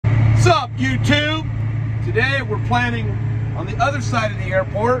YouTube. Today we're planning on the other side of the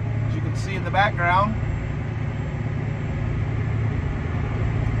airport, as you can see in the background.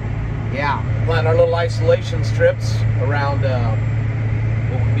 Yeah, planting our little isolation strips around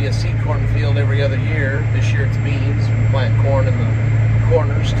what would be a seed corn field every other year. This year it's beans. We plant corn in the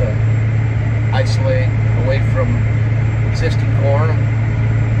corners to isolate away from existing corn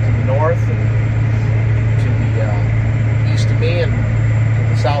to the north and to the east of me and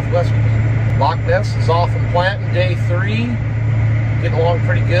to the southwest of me. Loch Ness is off and planting day 3. Getting along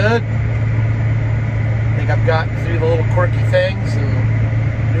pretty good. I think I've gotten through the little quirky things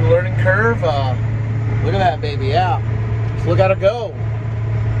and new learning curve. Look at that baby, yeah. Just look at her go.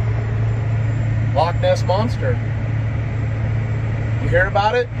 Loch Ness monster. You hear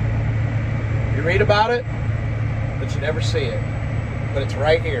about it, you read about it, but you never see it. But it's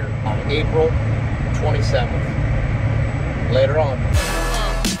right here on April 27th. Later on.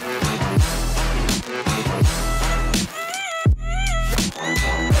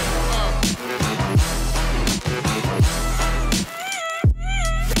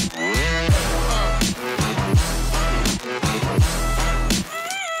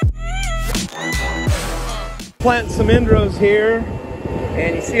 Planting some end rows here,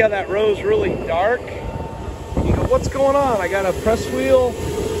 and you see how that row is really dark. You go, what's going on? I got a press wheel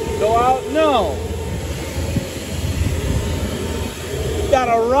go out? No.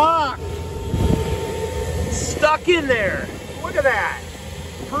 Got a rock stuck in there. Look at that.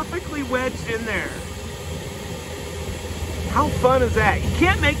 Perfectly wedged in there. How fun is that? You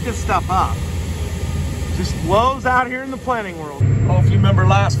can't make this stuff up. Just blows out here in the planting world. Oh, if you remember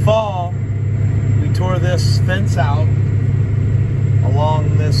last fall, we tore this fence out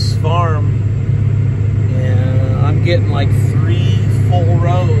along this farm, and I'm getting like 3 full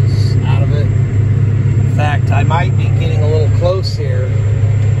rows out of it. In fact, I might be getting a little close here.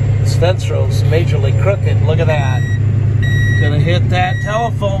 This fence row's majorly crooked. Look at that. Gonna hit that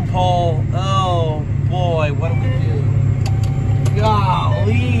telephone pole. Oh boy, what do we do?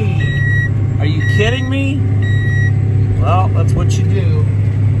 Golly. Are you kidding me? Well, that's what you do.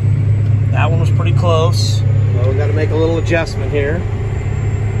 That one was pretty close. Well, we got to make a little adjustment here.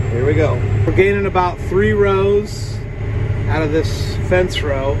 Here we go. We're gaining about 3 rows out of this fence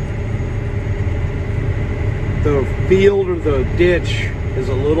row. The field or the ditch is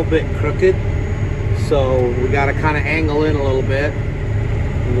a little bit crooked, so we got to kind of angle in a little bit,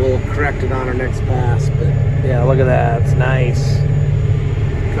 and we'll correct it on our next pass. But yeah, look at that. It's nice.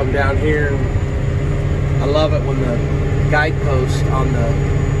 Come down here, and I love it when the guideposts on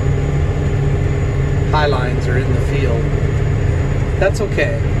the high lines are in the field. That's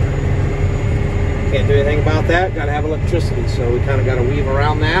okay. Can't do anything about that. Got to have electricity, so we kind of got to weave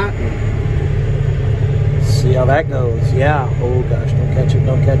around that. And see how that goes. Yeah. Oh gosh, don't catch it.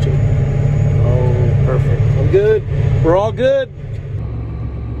 Don't catch it. Oh, perfect. I'm good. We're all good.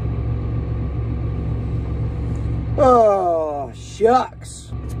 Oh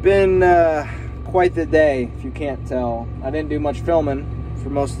shucks. It's been quite the day, if you can't tell. I didn't do much filming for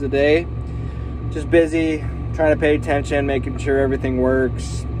most of the day. Just busy, trying to pay attention, making sure everything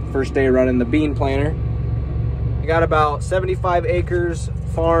works. First day running the bean planter. I got about 75 acres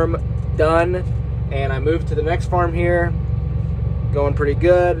farm done, and I moved to the next farm here. Going pretty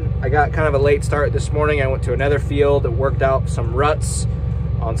good. I got kind of a late start this morning. I went to another field that worked out some ruts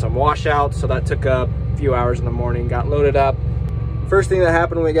on some washouts, so that took a few hours in the morning. Got loaded up. First thing that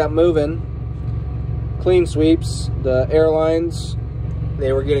happened when we got moving, clean sweeps. The airlines,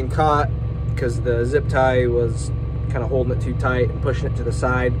 they were getting caught because the zip tie was kind of holding it too tight and pushing it to the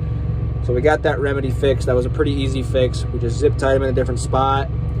side. So we got that remedy fixed. That was a pretty easy fix. We just zip tied them in a different spot,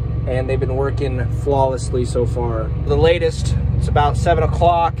 and they've been working flawlessly so far. The latest, it's about 7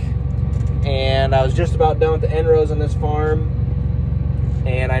 o'clock, and I was just about done with the end rows on this farm,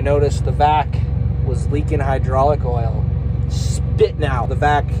 and I noticed the vac was leaking hydraulic oil, spitting out. The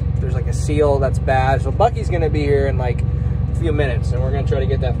vac, there's like a seal that's bad. So Bucky's gonna be here in like a few minutes, and we're gonna try to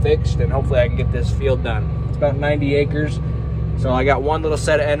get that fixed, and hopefully I can get this field done. It's about 90 acres. So I got one little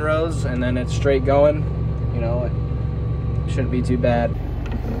set of end rows, and then it's straight going. You know, it shouldn't be too bad.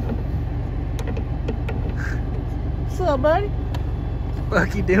 What's up, buddy?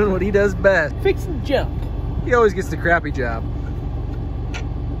 Bucky doing what he does best. Fixing junk. He always gets the crappy job.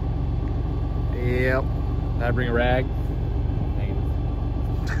 Yep. Did I bring a rag?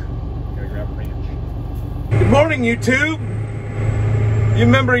 Gotta grab a wrench. Good morning, YouTube. You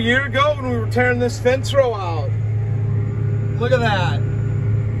remember a year ago when we were tearing this fence row out? Look at that.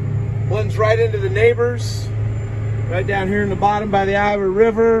 Blends right into the neighbors. Right down here in the bottom by the Iowa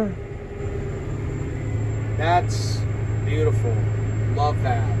River. That's beautiful. Love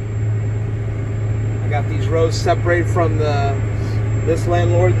that. got these rows separated from this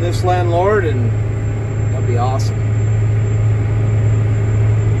landlord and this landlord, and that'd be awesome.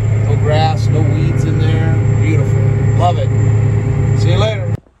 No grass, no weeds in there. Beautiful. Love it. See you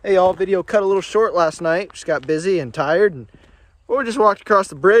later. Hey y'all, video cut a little short last night. Just got busy and tired, and we just walked across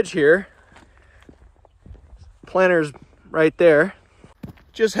the bridge here. Planter's right there.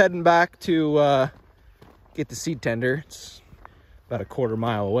 Just heading back to get the seed tender. It's about a quarter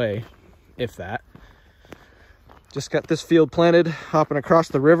mile away, if that. Just got this field planted, hopping across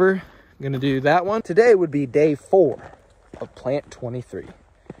the river. I'm gonna do that one. Today would be day 4 of plant 23.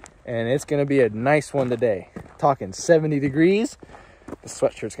 And it's gonna be a nice one today. Talking 70 degrees. The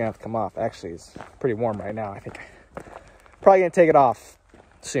sweatshirt's gonna have to come off. Actually, it's pretty warm right now. I think probably gonna take it off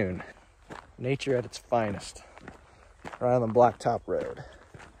soon. Nature at its finest. Right on the blacktop road.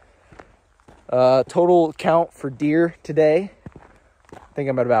 Total count for deer today, I think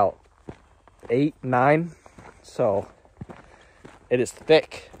I'm at about 8, 9. So it is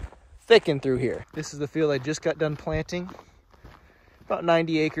thicking through here. This is the field I just got done planting. About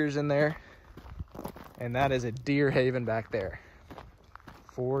 90 acres in there. And that is a deer haven back there.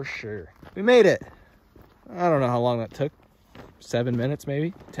 For sure. We made it. I don't know how long that took. 7 minutes,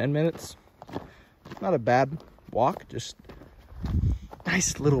 maybe 10 minutes. Not a bad walk, just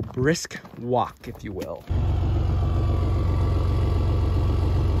nice little brisk walk, if you will.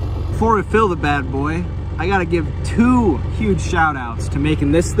 Before we fill the bad boy, I gotta give 2 huge shout outs to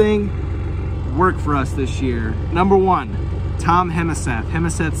making this thing work for us this year. Number 1, Tom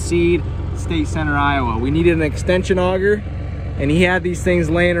Hemiseth Seed, State Center, Iowa. We needed an extension auger, and he had these things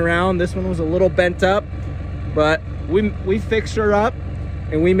laying around. This one was a little bent up, but we fixed her up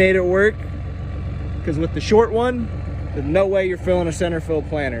and we made it work, because with the short one, there's no way you're filling a center fill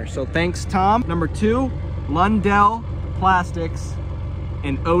planter. So thanks, Tom. Number 2, Lundell Plastics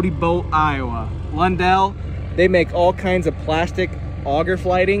in Odie Bolt, Iowa. Lundell, they make all kinds of plastic auger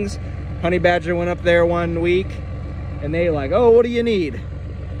flightings. Honey Badger went up there one week and they like, oh, what do you need?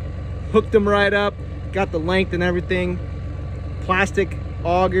 Hooked them right up, got the length and everything. Plastic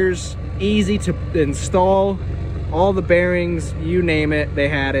augers, easy to install, all the bearings, you name it, they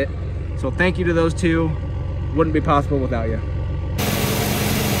had it. So thank you to those 2. Wouldn't be possible without you.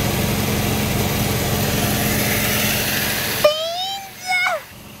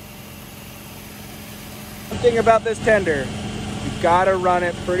 One thing about this tender, you gotta run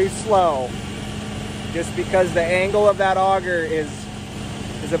it pretty slow, just because the angle of that auger is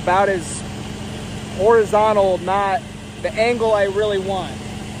about as horizontal, not the angle I really want.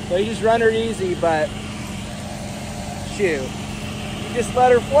 So you just run her easy, but shoot, you just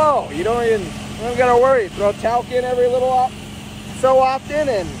let her flow. You don't gotta worry. Throw talc in every little so often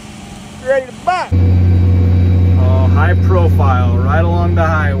and you're ready to buck. Oh, high profile, right along the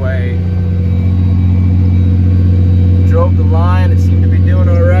highway. Drove the line, it seemed to be doing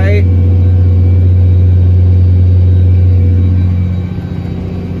all right.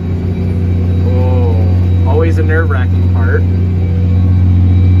 Oh, always a nerve-wracking part.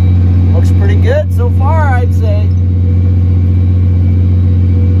 Looks pretty good so far, I'd say.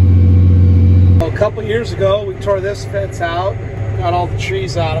 A couple years ago, we tore this fence out, got all the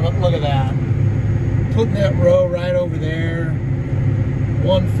trees out of it. Look at that. Putting that row right over there,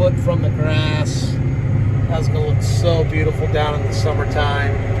 1 foot from the grass. That's gonna look so beautiful down in the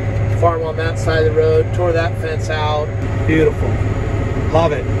summertime. Farm on that side of the road, tore that fence out. Beautiful.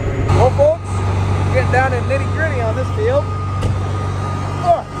 Love it. Well, folks, getting down to nitty gritty on this field.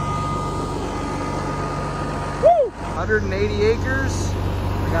 Woo! 180 acres.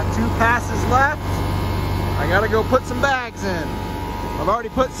 I got 2 passes left. I gotta go put some bags in. I've already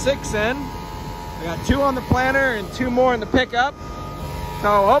put 6 in. I got 2 on the planter and 2 more in the pickup.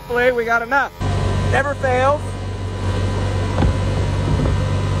 So hopefully we got enough. Never fails.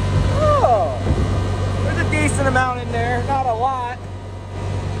 Oh, there's a decent amount in there, not a lot.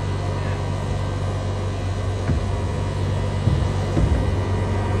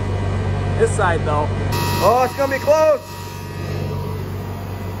 This side though. Oh, it's gonna be close.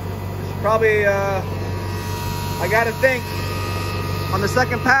 Probably, I gotta think, on the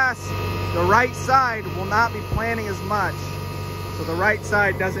second pass, the right side will not be planting as much. So the right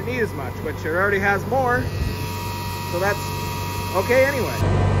side doesn't need as much, but it already has more. So that's okay anyway.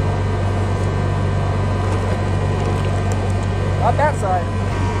 Not that side.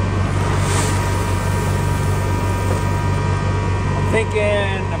 I'm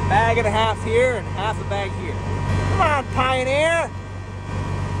thinking a bag and a half here and half a bag here. Come on, Pioneer.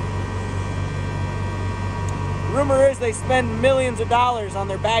 Rumor is they spend millions of dollars on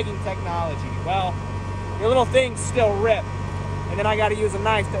their bagging technology. Well, your little things still rip. And then I gotta use a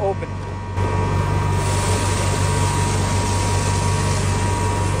knife to open it.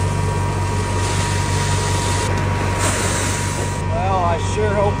 Well, I sure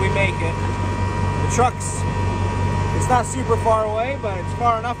hope we make it. The truck's, it's not super far away, but it's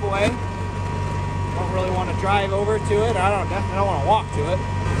far enough away. Don't really want to drive over to it. Definitely don't want to walk to it.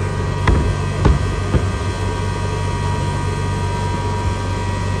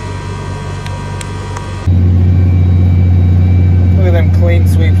 Look at them clean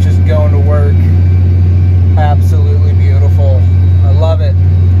sweeps just going to work. Absolutely beautiful. I love it.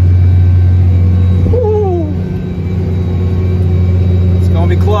 Woo. It's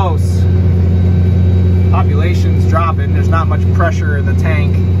gonna be close. Population's dropping. There's not much pressure in the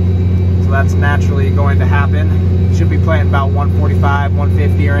tank, so that's naturally going to happen. Should be playing about 145,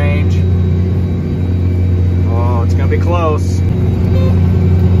 150 range. Oh, it's gonna be close.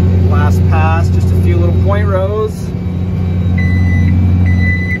 Last pass, just a few little point rows.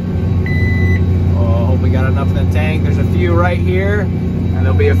 Oh, hope we got enough in the tank. There's a few right here, and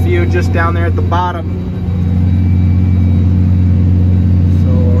there'll be a few just down there at the bottom.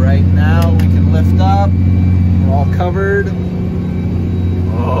 So right now we can lift up. We're all covered.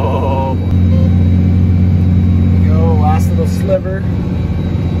 Oh, there we go. Last little sliver.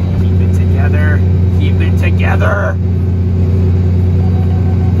 Keep it together. Keep it together.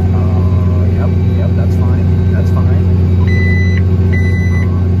 Oh, yep, that's fine. That's fine.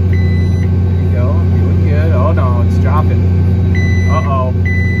 There you go. Doing good. Oh no, it's dropping. Uh-oh.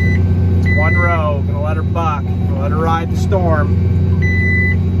 It's one row. Gonna let her buck. Gonna let her ride the storm.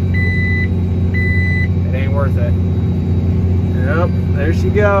 It ain't worth it. Yep, there she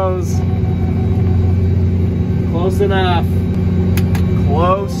goes. Close enough.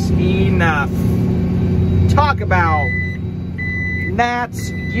 Close enough. Talk about gnats,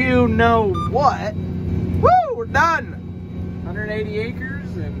 you know what. Woo, we're done. 180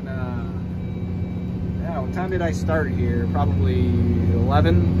 acres and yeah, what time did I start here? Probably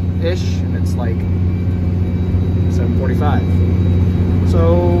 11-ish, and it's like 7:45.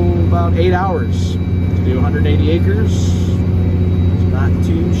 So about 8 hours to do 180 acres. It's not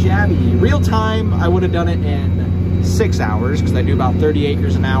too shabby. Real time, I would have done it in 6 hours because I do about 30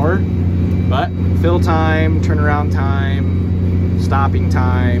 acres an hour. But fill time, turnaround time, stopping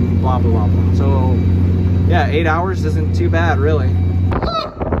time, blah, blah, blah, blah. So yeah, 8 hours isn't too bad, really.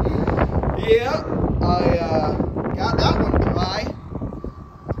 Yeah, I got that one dry.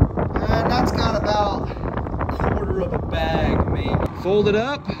 And that's got about a quarter of a bag, maybe. Fold it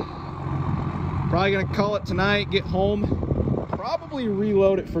up. Probably gonna call it tonight, get home, probably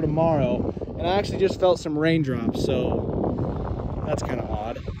reload it for tomorrow. And I actually just felt some raindrops, so that's kind of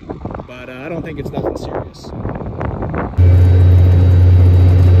odd. But I don't think it's nothing serious.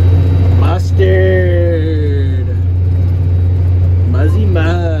 Mustard. Muzzy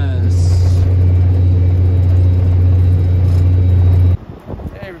muss.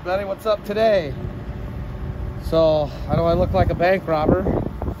 Hey everybody, what's up today? So, I know I look like a bank robber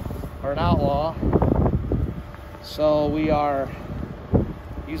or an outlaw. So we are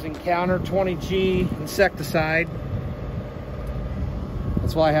using counter 20g insecticide.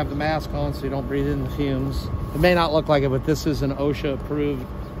 That's why I have the mask on, so you don't breathe in the fumes. It may not look like it, but this is an OSHA approved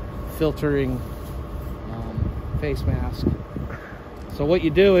filtering face mask. So what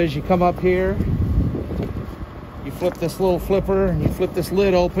you do is you come up here, you flip this little flipper, and you flip this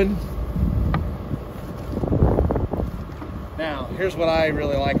lid open. Now, here's what I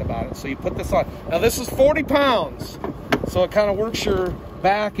really like about it. So you put this on. Now this is 40 pounds, so it kind of works your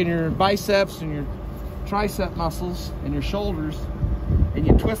back and your biceps and your tricep muscles and your shoulders. And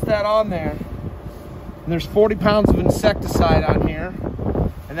you twist that on there, and there's 40 pounds of insecticide on here,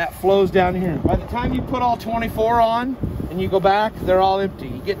 and that flows down here. By the time you put all 24 on and you go back, they're all empty.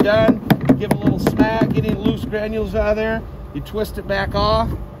 You get done, give a little smack, get any loose granules out of there, you twist it back off.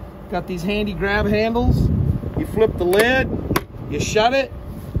 Got these handy grab handles. You flip the lid, you shut it,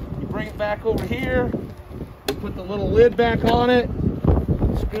 you bring it back over here, you put the little lid back on it,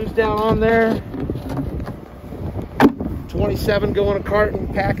 screws down on there. 27, go in a carton,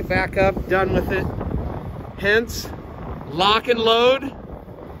 pack it back up, done with it. Hence, lock and load,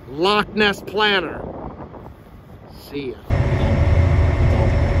 Loch Ness planner. See ya.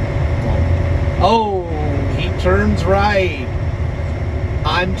 Oh, he turns right.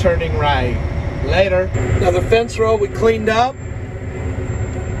 I'm turning right. Later. Another fence row we cleaned up.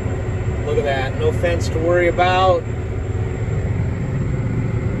 Look at that, no fence to worry about.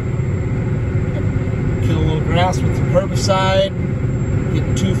 Kill a little grass with some herbicide.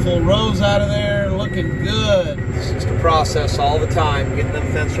 Getting 2 full rows out of there, looking good. It's just a process all the time, getting them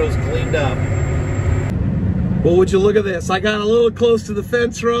fence rows cleaned up. Well, would you look at this? I got a little close to the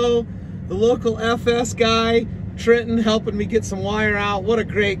fence row. The local FS guy, Trenton, helping me get some wire out. What a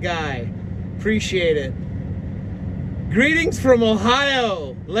great guy. Appreciate it. Greetings from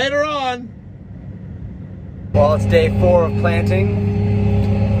Ohio. Later on. Well, it's day 4 of planting.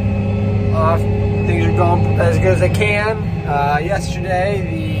 Things are going as good as they can. Yesterday,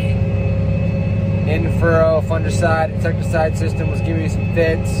 the in-furrow fungicide, insecticide system was giving me some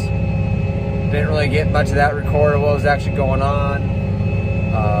fits. Didn't really get much of that recorded, what was actually going on.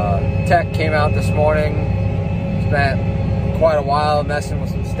 Tech came out this morning. Spent quite a while messing with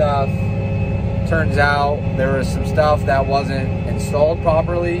some stuff. Turns out there was some stuff that wasn't installed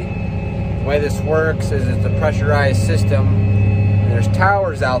properly. The way this works is it's a pressurized system. And there's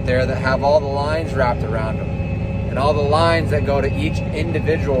towers out there that have all the lines wrapped around them. And all the lines that go to each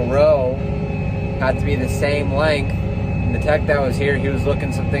individual row had to be the same length. And the tech that was here, he was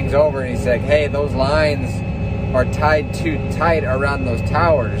looking some things over and he said, hey, those lines are tied too tight around those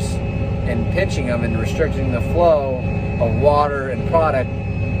towers and pinching them and restricting the flow of water and product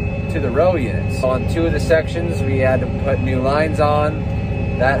to the row units. On 2 of the sections, we had to put new lines on.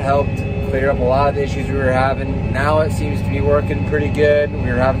 That helped clear up a lot of the issues we were having. Now it seems to be working pretty good. We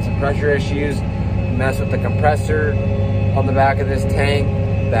were having some pressure issues. We messed with the compressor on the back of this tank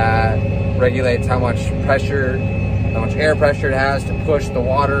that regulates how much pressure, how much air pressure it has to push the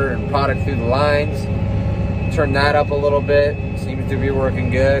water and product through the lines. Turn that up a little bit. Seems to be working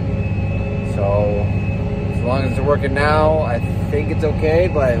good. So as long as it's working now, I think it's okay,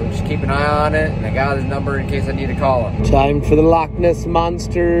 but we'll just keep an eye on it, and I got his number in case I need to call him. Time for the Loch Ness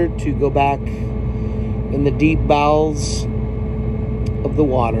Monster to go back in the deep bowels of the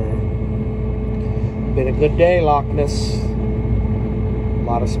water. Been a good day, Loch Ness. A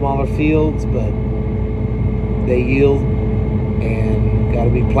lot of smaller fields, but they yield and got to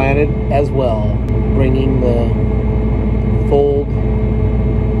be planted as well. Bringing the fold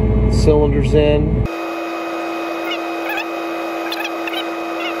cylinders in.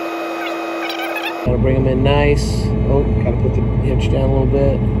 Gotta bring them in nice. Oh, gotta put the hitch down a little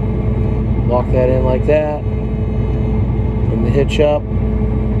bit. Lock that in like that. Bring the hitch up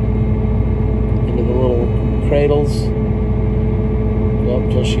into the little cradles. Go up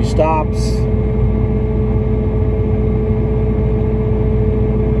until she stops.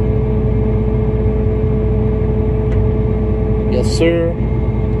 Yes, sir.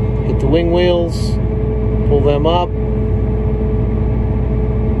 Hit the wing wheels. Pull them up.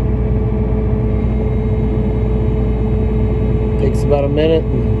 Takes about a minute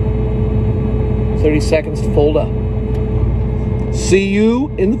and 30 seconds to fold up. See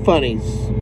you in the funnies.